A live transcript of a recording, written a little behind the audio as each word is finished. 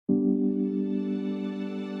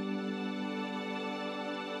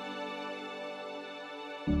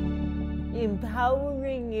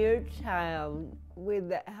Empowering your child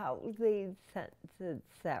with a healthy sense of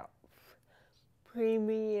self.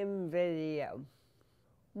 Premium video.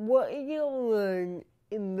 What you'll learn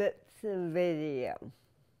in this video.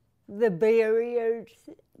 The barriers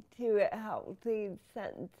to a healthy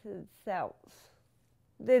sense of self.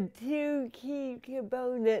 The two key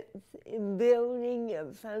components in building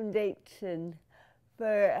a foundation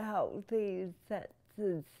for a healthy sense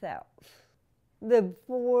of self. The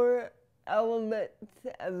 4 elements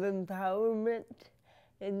of empowerment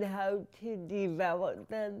and how to develop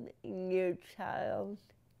them in your child,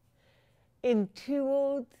 and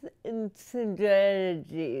tools and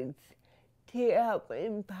strategies to help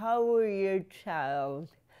empower your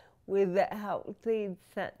child with a healthy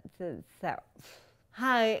sense of self.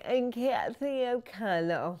 Hi, I'm Kathy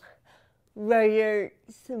O'Connell, writer,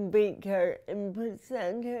 speaker, and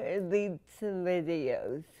presenter of these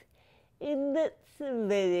videos. In this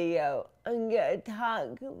video, I'm going to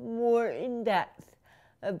talk more in depth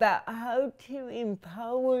about how to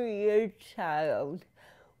empower your child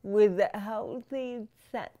with a healthy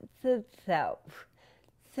sense of self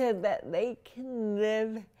so that they can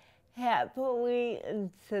live happily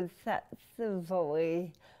and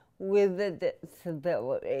successfully with a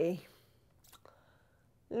disability.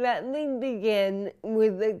 Let me begin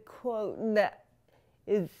with a quote that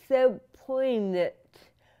is so poignant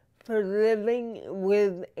for living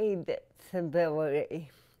with a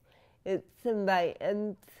disability. It's by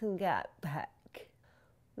N. Scott Peck.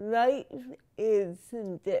 Life is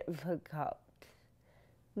difficult.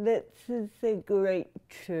 This is a great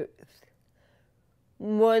truth.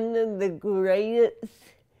 One of the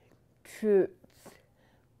greatest truths,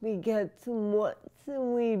 because once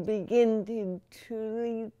we begin to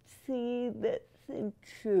truly see this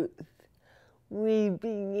truth, we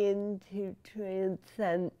begin to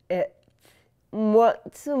transcend it.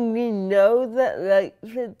 Once we know that life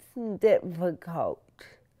is difficult,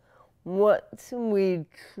 once we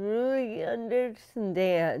truly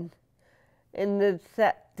understand and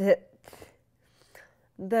accept it,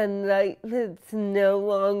 then life is no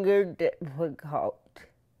longer difficult.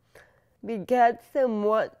 Because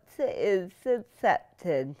once it is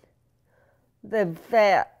accepted, the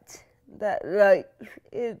fact that life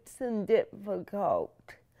is difficult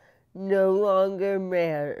no longer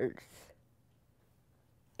matters.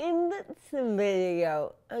 In this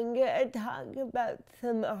video, I'm going to talk about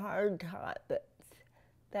some hard topics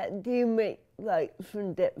that do make life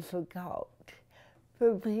difficult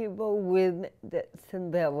for people with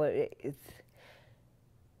disabilities.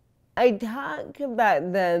 I talk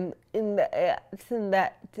about them in the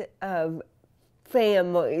aspect of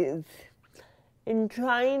families and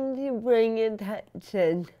trying to bring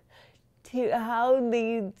attention to how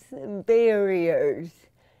these barriers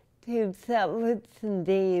to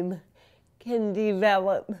self-esteem can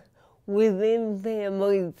develop within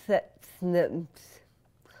family systems.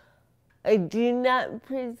 I do not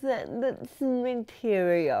present this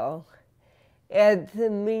material as a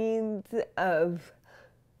means of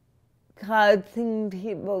causing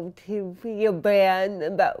people to feel bad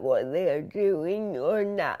about what they are doing or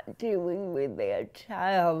not doing with their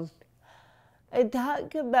child. I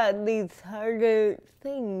talk about these harder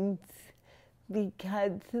things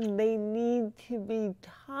because they need to be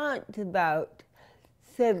talked about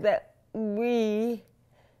so that we,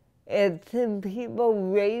 as some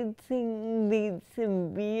people raising these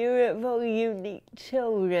beautiful, unique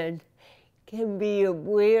children, can be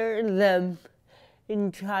aware of them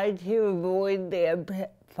and try to avoid their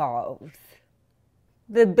pitfalls.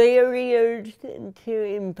 The barriers to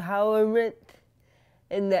empowerment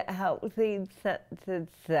and the healthy sense of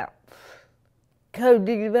self.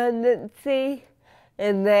 Codependency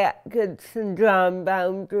and the Atkinson syndrome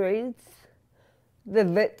boundaries, the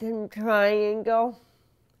victim triangle,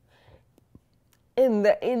 and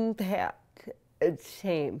the impact of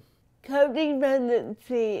shame.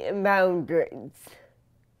 Codependency and boundaries.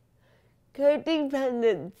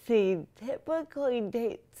 Codependency typically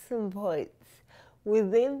takes place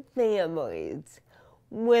within families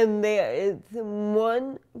when there is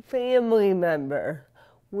one family member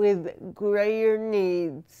with greater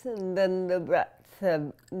needs than the rest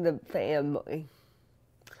of the family.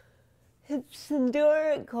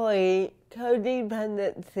 Historically,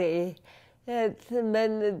 codependency has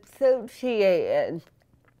been associated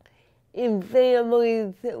in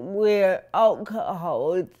families where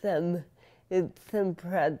alcoholism is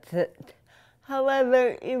present. However,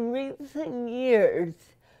 in recent years,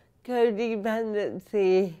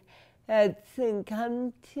 codependency has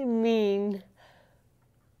come to mean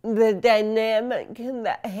the dynamic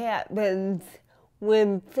that happens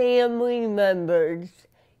when family members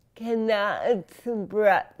cannot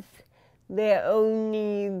express their own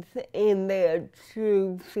needs and their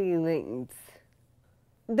true feelings.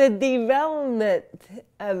 The development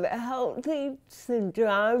of healthy,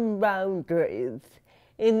 strong boundaries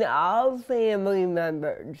in all family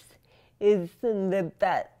members is the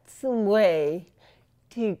best way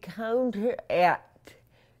to counteract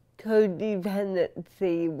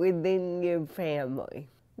codependency within your family.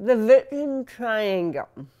 The victim triangle,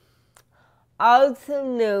 also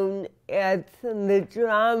known as the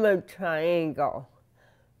drama triangle,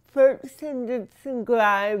 first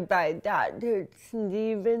described by Dr.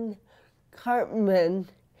 Stephen Karpman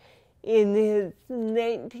in his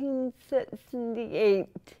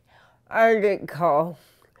 1968 article,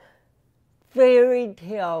 Fairy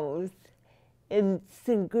Tales in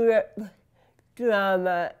Script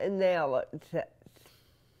Drama Analysis.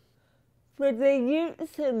 For the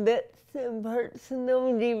use of this in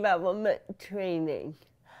personal development training,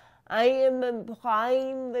 I am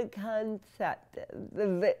applying the concept of the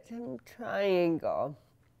victim triangle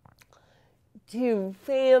to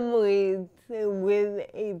families with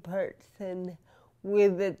a person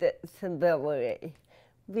with a disability,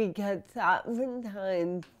 because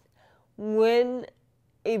oftentimes when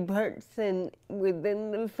a person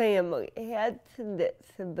within the family has a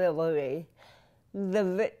disability, the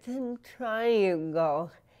victim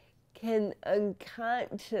triangle can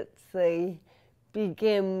unconsciously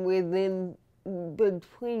begin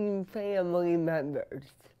between family members.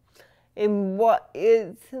 And what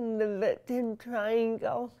is in the victim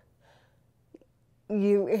triangle?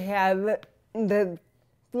 You have the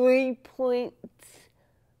 3 points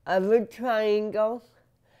of a triangle,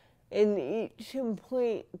 and each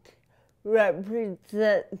point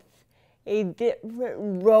represents a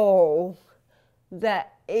different role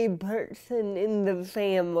that a person in the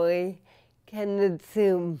family can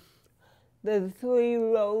assume. The 3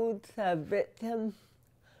 roles are victim,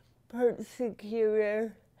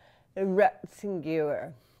 persecutor, and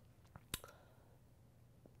rescuer.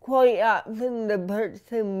 Quite often the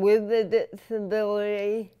person with a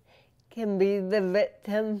disability can be the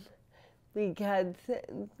victim because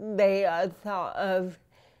they are thought of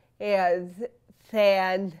as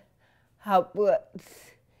sad,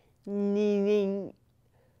 helpless, needing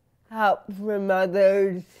help from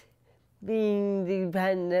others, being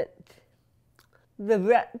dependent. The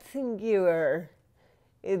rescuer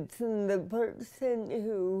is the person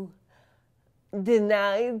who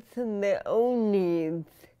denies their own needs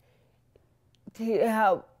to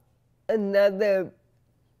help another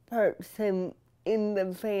person in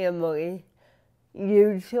the family,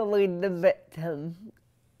 usually the victim.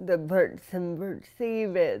 The person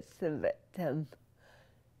perceived as the victim.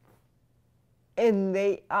 And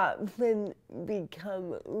they often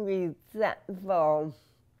become resentful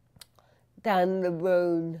down the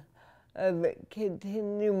road of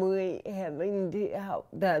continually having to help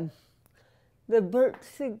them. The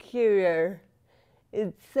persecutor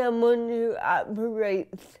is someone who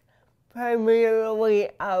operates primarily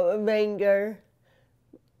out of anger,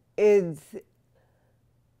 is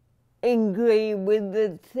angry with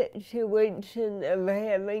the situation of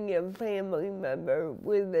having a family member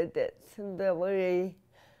with a disability,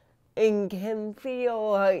 and can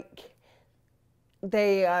feel like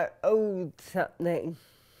they are owed something.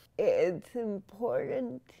 It's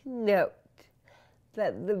important to note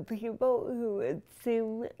that the people who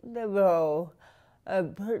assume the role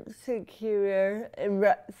of persecutor and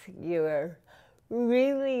rescuer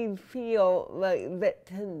really feel like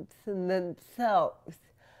victims themselves,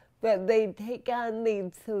 but they take on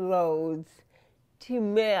these roles to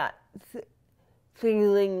match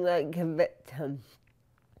feeling like a victim.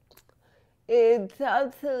 It's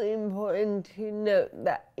also important to note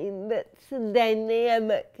that in this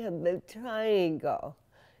dynamic of the triangle,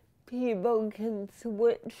 people can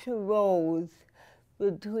switch roles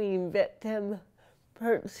between victim,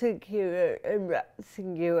 persecutor, and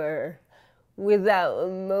rescuer without a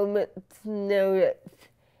moment's notice,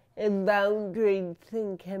 and boundaries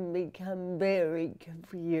can become very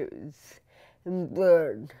confused and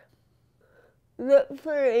blurred. Look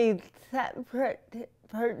for a separate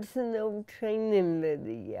personal training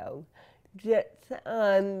video just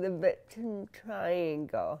on the victim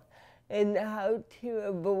triangle and how to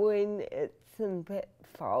avoid its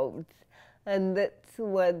pitfalls on this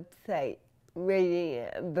website,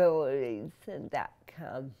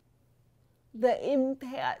 radiantabilities.com. The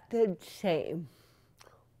impact of shame.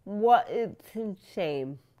 What is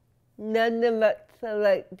shame? None of us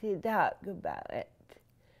like to talk about it.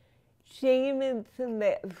 Shame is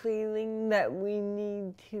that feeling that we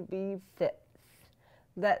need to be fixed,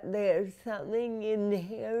 that there's something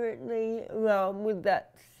inherently wrong with us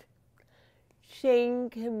Shame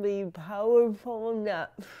can be powerful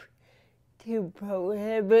enough to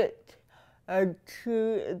prohibit a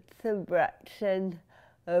true expression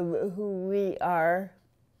of who we are.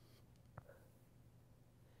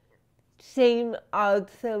 Shame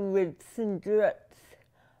also restricts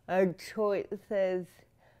our choices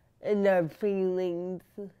and our feelings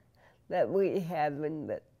that we have in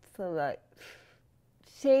this life.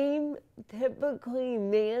 Shame typically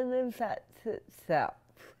manifests itself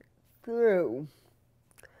through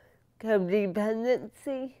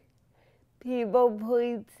codependency,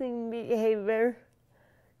 people-pleasing behavior,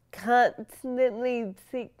 constantly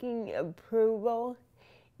seeking approval,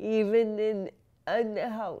 even in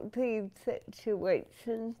unhealthy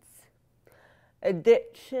situations,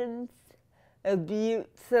 addictions, abuse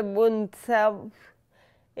of oneself,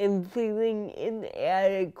 and feeling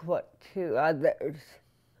inadequate to others.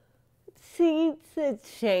 Seeds of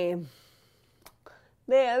shame.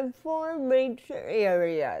 There are 4 major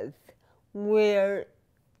areas where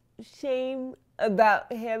shame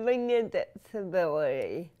about having a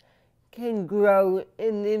disability can grow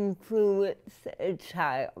and influence a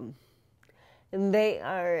child. And they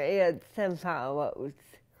are as follows.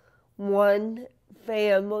 1,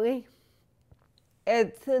 family.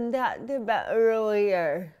 It's talked about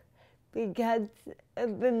earlier, because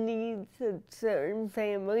of the needs of certain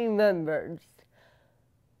family members,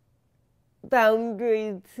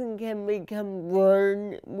 boundaries can become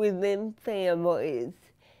blurred within families,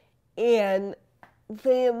 and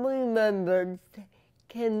family members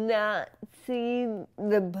cannot see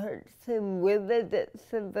the person with a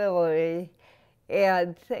disability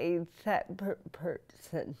as a separate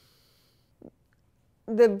person.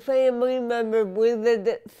 The family member with a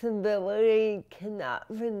disability can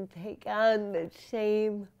often take on the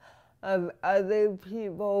shame of other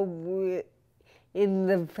people in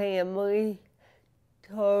the family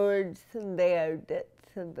towards their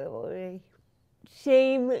disability.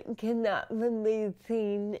 Shame can often be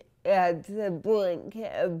seen as a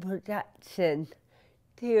blanket of protection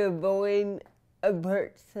to avoid a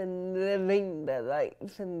person living the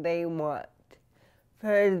life they want.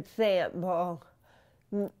 For example,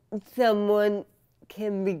 someone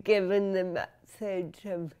can be given the message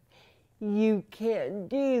of, you can't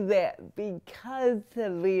do that because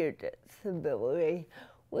of your disability,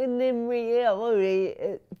 when in reality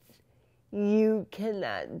it's, you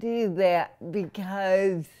cannot do that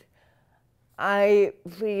because I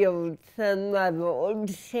feel some level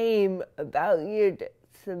of shame about your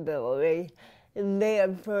disability, and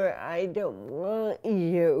therefore I don't want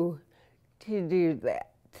you to do that.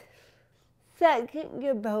 Second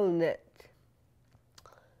component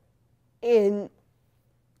in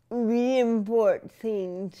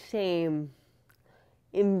reinforcing shame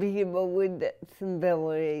in people with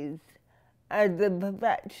disabilities are the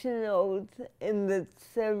professionals in the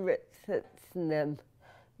service system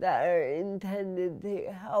that are intended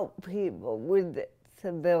to help people with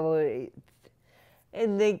disabilities.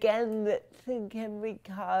 And again, this can be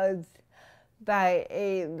caused by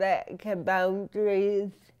a lack of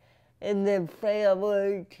boundaries and the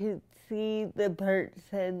failure to see the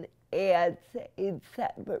person as a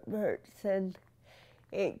separate person.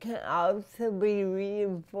 It can also be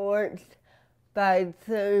reinforced by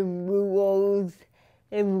certain rules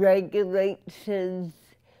and regulations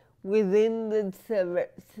within the service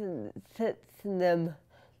system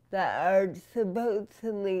that are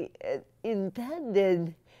supposedly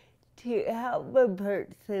intended to help a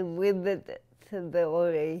person with a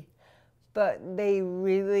disability, but they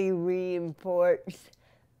really reinforce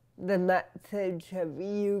the message of,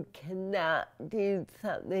 you cannot do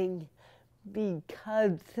something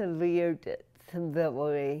because of your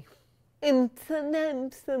disability. And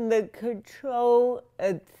sometimes the control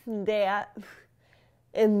of staff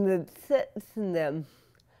in the system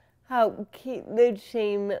help keep the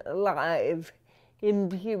shame alive in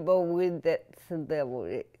people with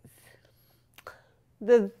disabilities.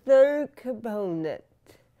 The third component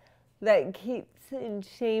that keeps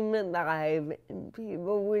shame alive in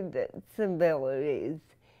people with disabilities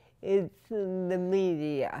is the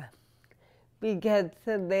media, because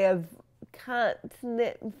of their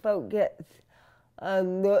constant focus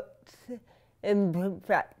on looks and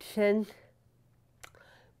perfection,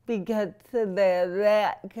 because of their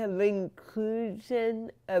lack of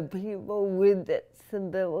inclusion of people with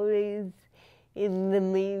disabilities in the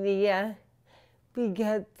media,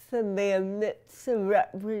 because of their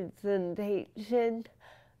misrepresentation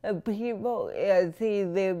of people as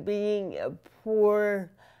either being a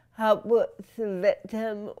poor, helpless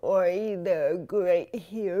victim or either a great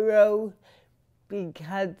hero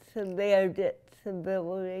because of their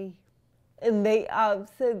disability. and they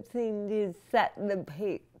also seem to set the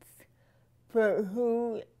pace for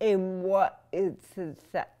who and what is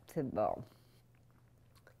acceptable.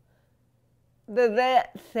 The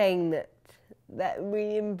that segment that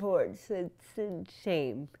reinforces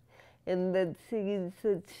shame and that sees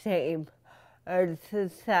the shame are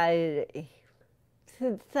society.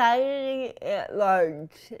 Society at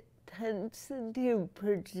large tends to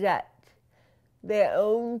project their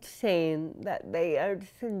own shame that they are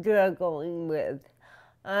struggling with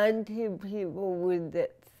onto people with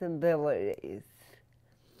disabilities.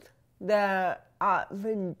 There are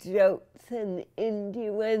often jokes and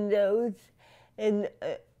innuendos and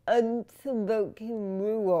unspoken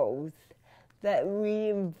rules that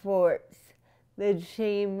reinforce the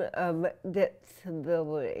shame of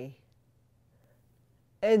disability.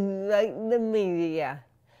 And like the media,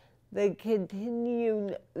 the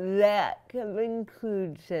continued lack of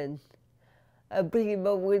inclusion of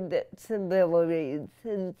people with disabilities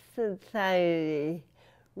in society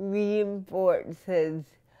reinforces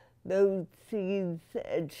those seeds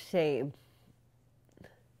of shame.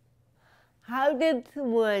 How does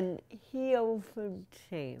one heal from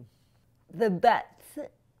shame? The best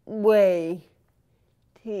way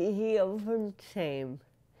to heal from shame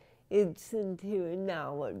is to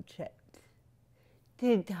acknowledge it,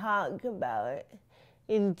 to talk about it,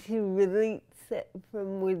 and to release it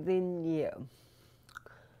from within you.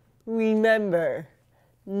 Remember,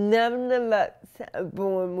 none of us are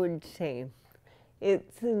born with shame.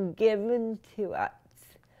 It's given to us,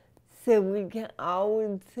 so we can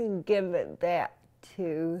always give it back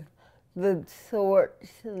to the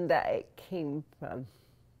source that it came from.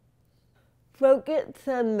 Focus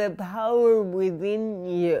on the power within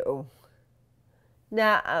you,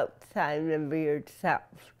 not outside of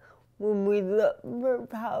yourself. When we look for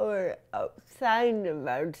power outside of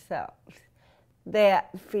ourselves,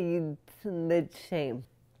 that feeds the shame.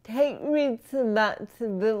 Take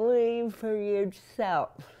responsibility for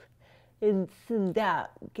yourself and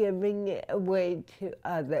stop giving it away to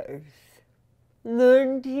others.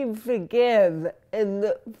 Learn to forgive and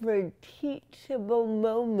look for teachable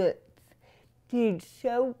moments to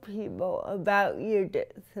show people about your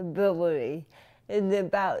disability and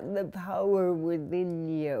about the power within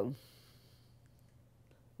you.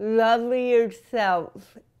 Love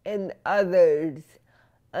yourself and others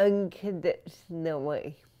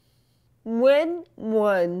unconditionally. When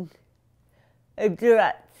one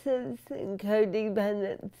addresses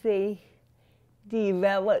codependency,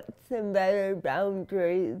 develops better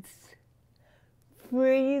boundaries,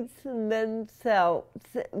 frees themselves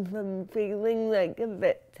from feeling like a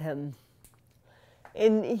victim,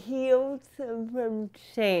 and heals from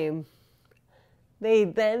shame, they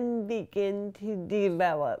then begin to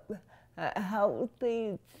develop a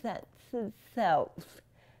healthy sense of self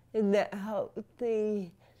and a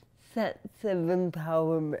healthy sense of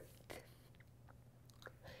empowerment.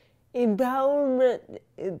 Empowerment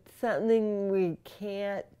is something we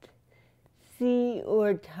can't see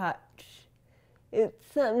or touch. It's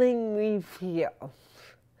something we feel.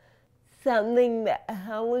 Something that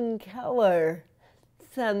Helen Keller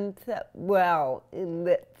sums up well in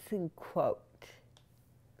this quote.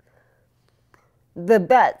 The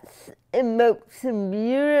best and most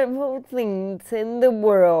beautiful things in the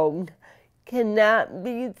world cannot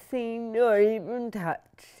be seen or even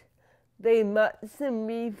touched. They must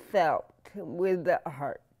be felt with the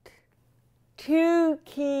heart. Two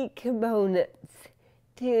key components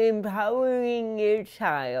to empowering your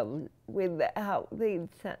child with a healthy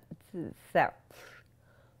sense of self: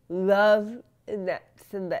 love and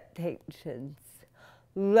expectations.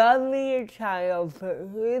 Love your child for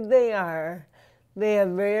who they are, their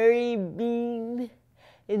very being,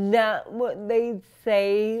 and not what they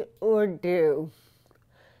say or do.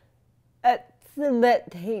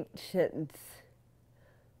 Expectations.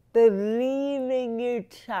 Believe in your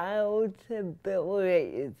child's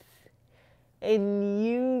abilities and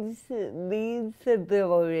use these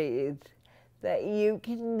abilities that you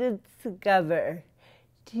can discover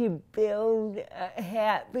to build a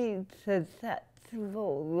happy,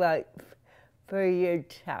 successful life for your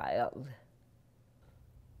child.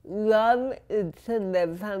 Love is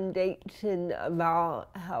the foundation of all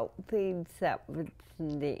healthy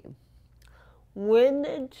self-esteem. When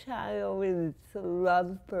a child is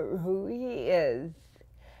loved for who he is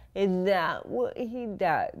and not what he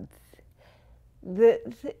does,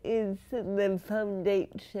 this is the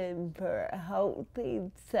foundation for a healthy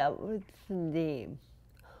self-esteem.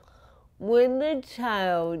 When the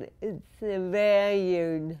child is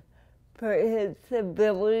valued for his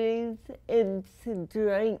abilities and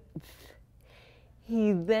strengths,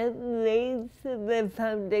 He then lays the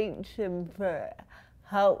foundation for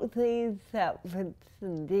healthy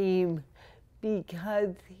self-esteem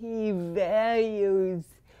because he values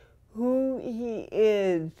who he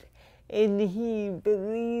is and he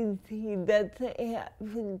believes he doesn't have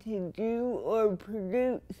to do or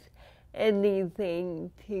produce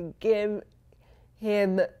anything to give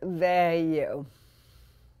him value.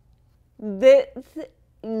 This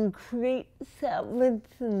increased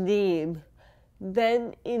self-esteem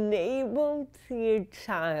then enables your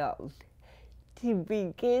child to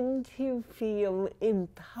begin to feel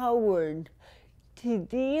empowered to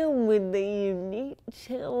deal with the unique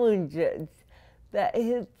challenges that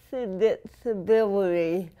his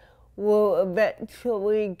disability will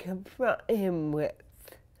eventually confront him with.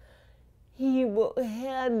 He will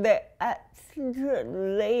have the extra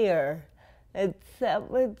layer of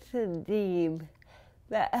self-esteem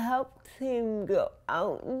that helps him go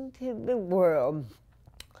out into the world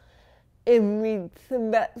and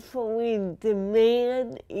respectfully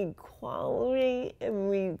demand equality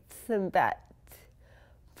and respect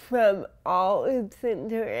from all its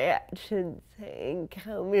interactions and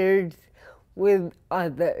encounters with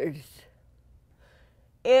others.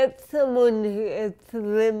 As someone who has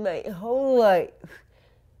lived my whole life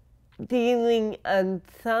dealing on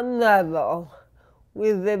some level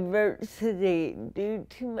with adversity due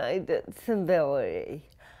to my disability,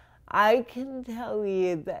 I can tell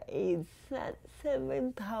you that a sense of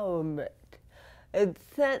empowerment, a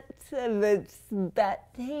sense of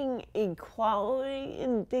respecting equality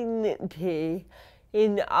and dignity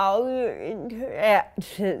in all your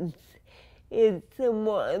interactions is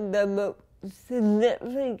one of the most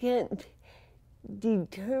significant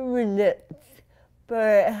determinants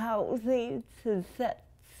for a healthy,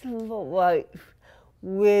 successful life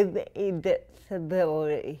with a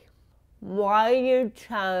disability. Why your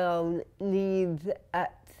child needs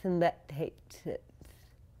expectations.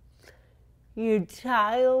 Your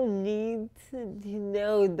child needs to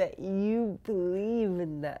know that you believe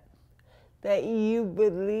in them, that you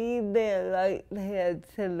believe their life has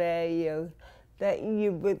a value, that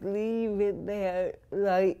you believe in their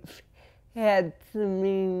life has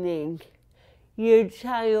meaning. Your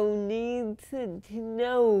child needs to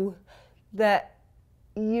know that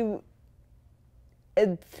you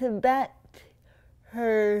expect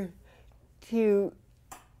her to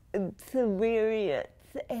experience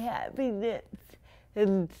happiness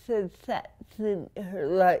and success in her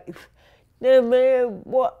life, no matter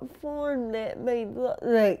what form that may look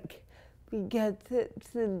like, because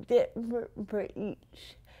it's different for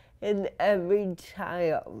each and every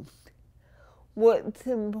child. What's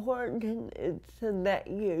important is that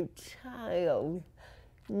your child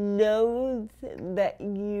knows that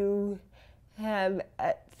you have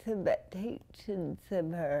expectations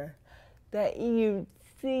of her, that you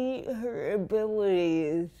see her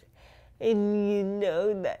abilities and you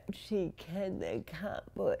know that she can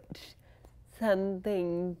accomplish some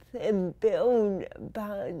things and build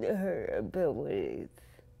upon her abilities.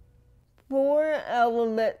 4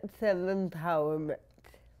 elements of empowerment.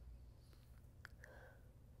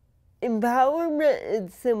 Empowerment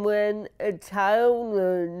is when a child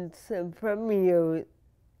learns from you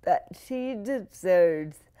that she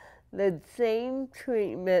deserves the same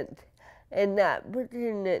treatment and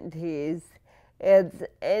opportunities as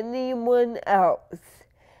anyone else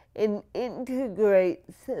and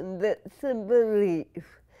integrates this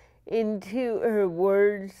belief into her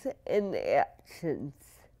words and actions.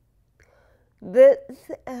 This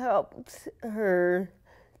helps her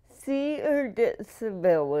see her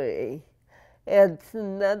disability as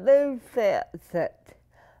another facet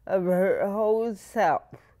of her whole self,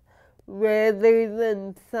 rather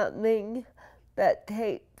than something that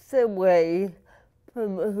takes away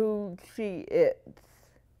from who she is.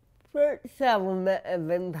 First element of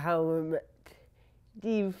empowerment,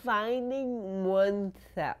 defining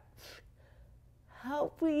oneself.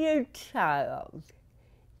 Help your child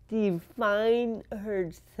define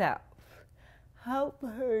herself. Help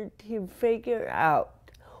her to figure out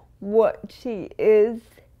what she is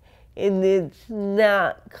and is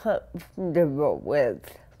not comfortable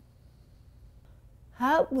with.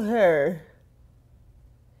 Help her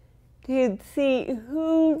to see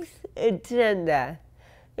whose agenda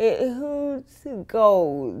and whose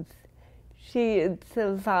goals she is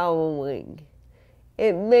following.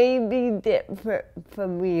 It may be different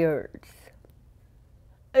from yours.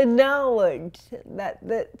 Acknowledge that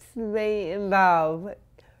this may involve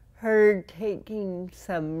her taking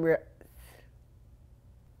some risks.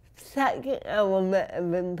 Second element of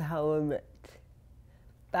empowerment,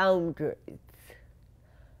 boundaries.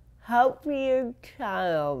 Help your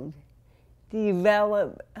child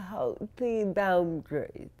develop healthy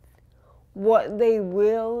boundaries, what they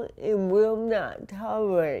will and will not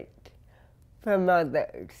tolerate from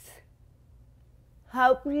others.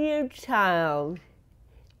 Help your child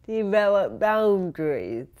develop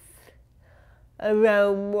boundaries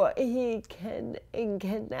around what he can and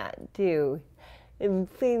cannot do, and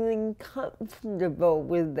feeling comfortable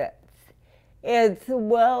with this, as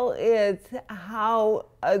well as how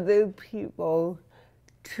other people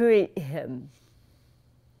treat him.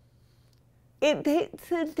 It takes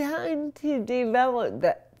some time to develop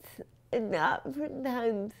this, and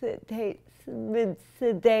oftentimes it takes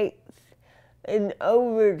mid-sedates and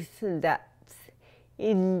over-sedates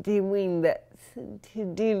in doing this to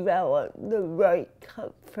develop the right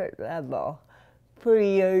comfort level for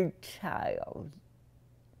your child.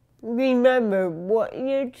 Remember, what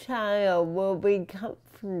your child will be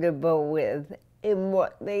comfortable with and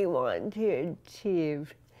what they want to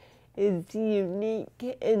achieve is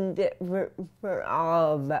unique and different for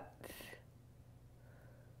all of us.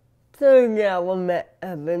 Third element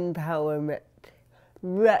of empowerment,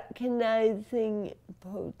 recognizing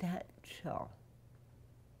potential.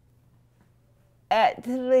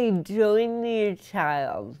 Actively join your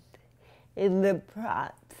child in the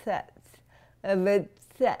process of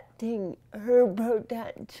accepting her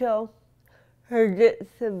potential, her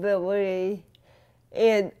disability,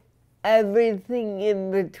 and everything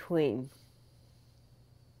in between.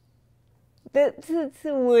 This is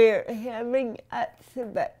where having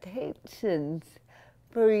expectations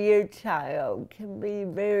for your child can be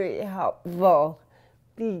very helpful,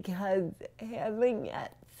 because having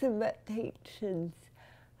expectations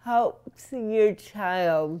helps your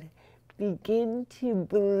child begin to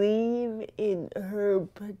believe in her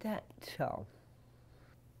potential.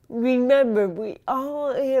 Remember, we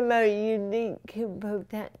all have our unique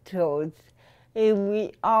potentials, and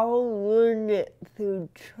we all learn it through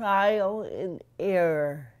trial and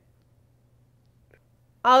error.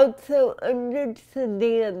 Also, understand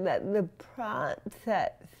that the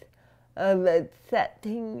process of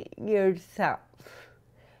accepting yourself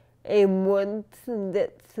and one's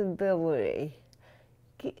disability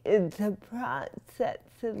is a process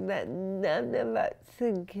that none of us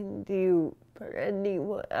can do for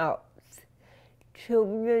anyone else.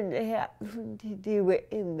 Children have to do it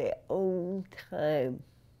in their own time.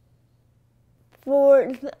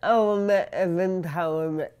 Fourth element of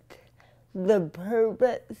empowerment, the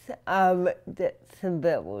purpose of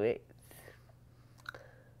disabilities.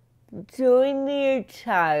 Join your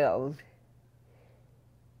child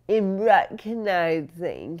in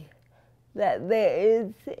recognizing that there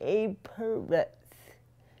is a purpose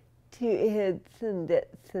to his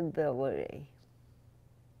disability.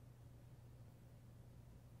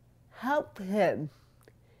 Help him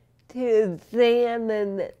to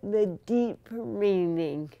examine the deeper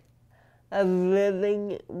meaning of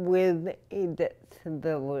living with a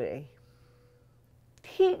disability.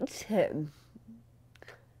 Teach him,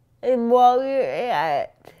 and while you're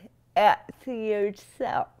at it, ask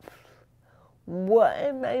yourself, what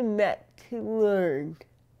am I meant to learn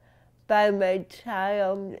by my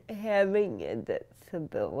child having a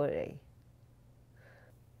disability?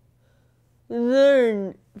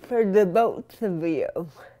 Learn, for the both of you,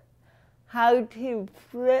 how to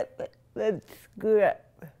flip the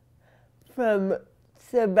script from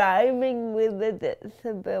surviving with a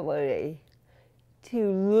disability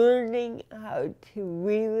to learning how to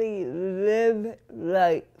really live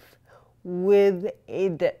life with a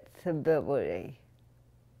disability.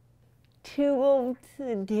 Tools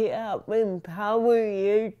to help empower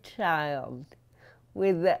your child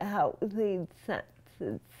with a healthy sense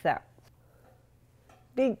of self.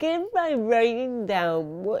 Begin by writing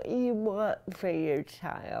down what you want for your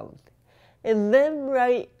child, and then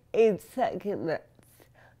write a second list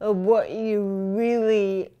of what you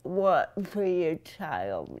really want for your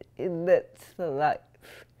child in this life.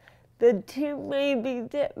 The two may be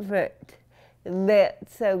different, and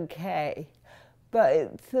that's okay, but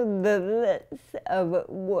it's the list of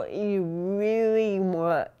what you really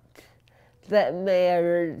want that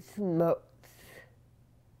matters most.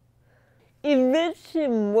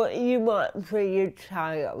 Envision what you want for your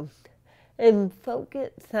child and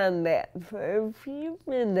focus on that for a few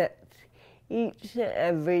minutes each and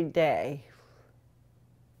every day.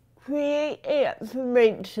 Create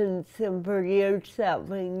affirmations for yourself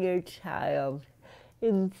and your child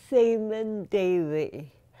and say them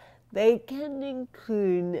daily. They can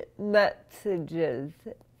include messages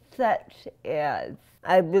such as,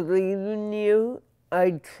 I believe in you,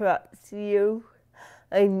 I trust you,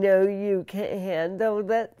 I know you can handle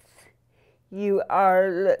this, you are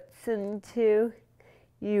listened to,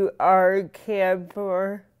 You are cared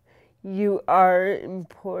for. You are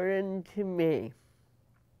important to me.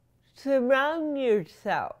 Surround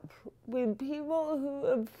yourself with people who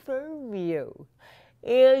affirm you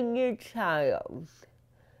and your child.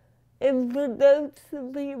 And for those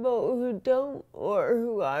people who don't or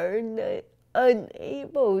who are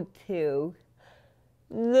unable to,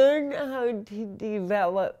 learn how to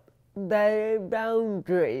develop better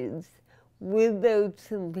boundaries with those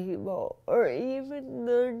people, or even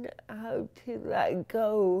learn how to let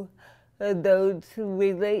go of those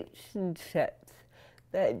relationships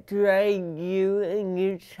that drag you and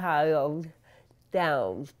your child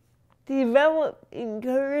down. Develop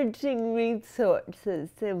encouraging resources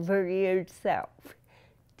for yourself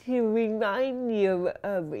to remind you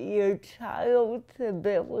of your child's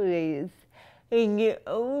abilities and your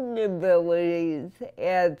own abilities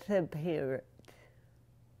as a parent.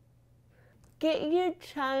 Get your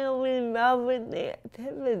child involved in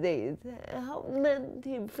activities and help them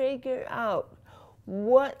to figure out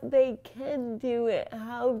what they can do and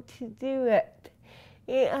how to do it.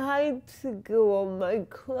 In high school, my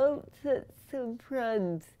closest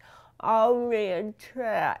friends all ran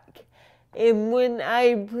track. And when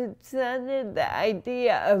I presented the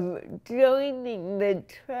idea of joining the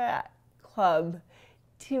track club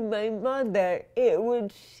to my mother, it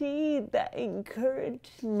was she that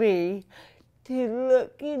encouraged me to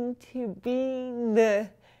look into being the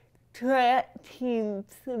track team's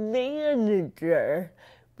manager,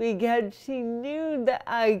 because she knew that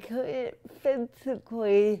I couldn't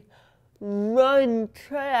physically run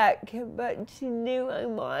track, but she knew I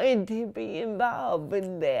wanted to be involved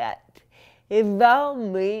in that. Involve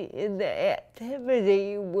me in the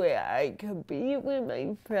activity where I could be with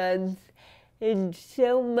my friends and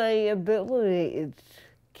show my abilities.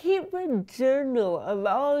 Keep a journal of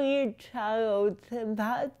all your child's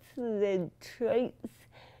positive traits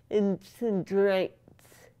and strengths.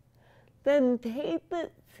 Then take this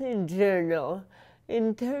journal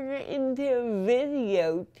and turn it into a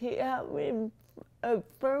video to help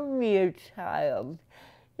affirm your child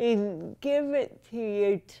and give it to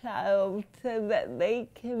your child so that they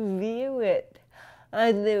can view it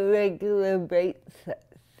on a regular basis.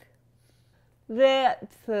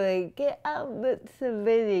 Lastly, get out this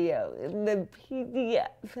video and the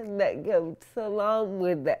PDF that goes along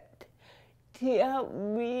with it to help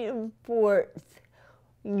reinforce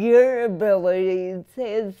your abilities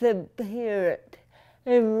as a parent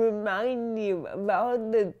and remind you of all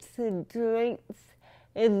the strengths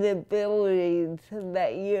and abilities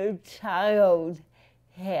that your child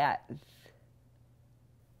has.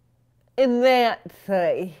 And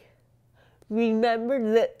lastly, remember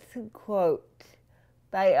this quote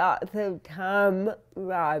by author Tom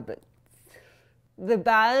Robbins. The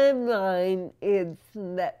bottom line is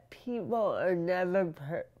that people are never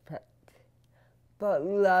perfect, but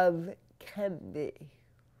love can be.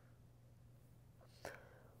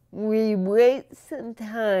 We waste some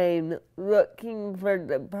time looking for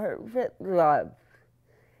the perfect love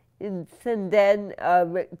instead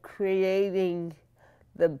of creating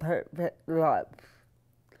the perfect love.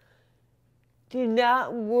 Do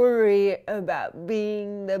not worry about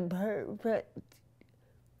being the perfect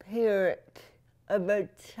parent of a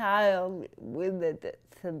child with a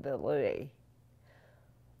disability.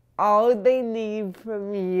 All they need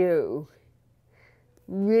from you,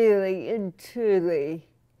 really and truly,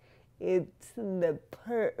 is the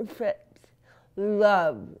perfect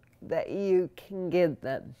love that you can give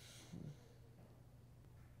them.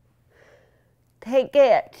 Take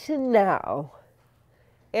action now.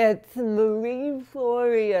 As Marie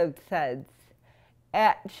Forleo says,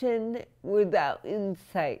 action without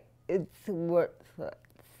insight is worthless.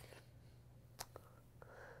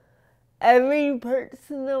 Every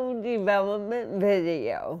personal development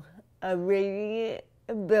video on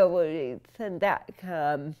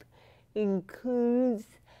RadiantAbilities.com includes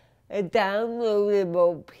a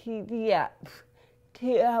downloadable PDF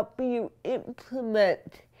to help you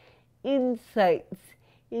implement insights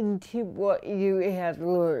into what you have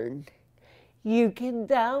learned. You can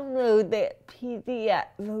download that PDF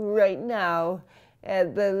right now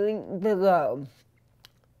at the link below.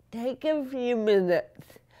 Take a few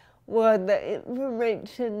minutes while the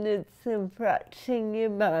information is fresh in your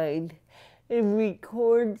mind and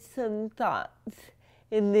record some thoughts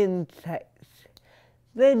and insights.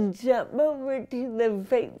 Then jump over to the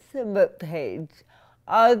Facebook page,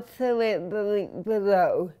 also at the link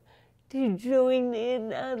below, to join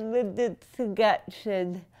in on the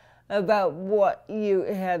discussion about what you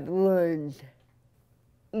have learned.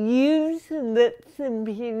 Use this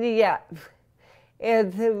PDF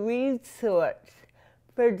as a resource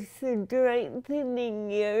for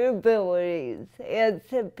strengthening your abilities as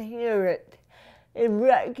a parent and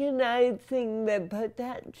recognizing the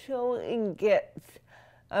potential and gifts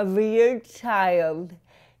of your child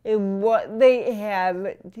and what they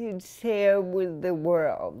have to share with the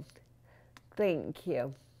world. Thank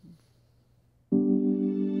you.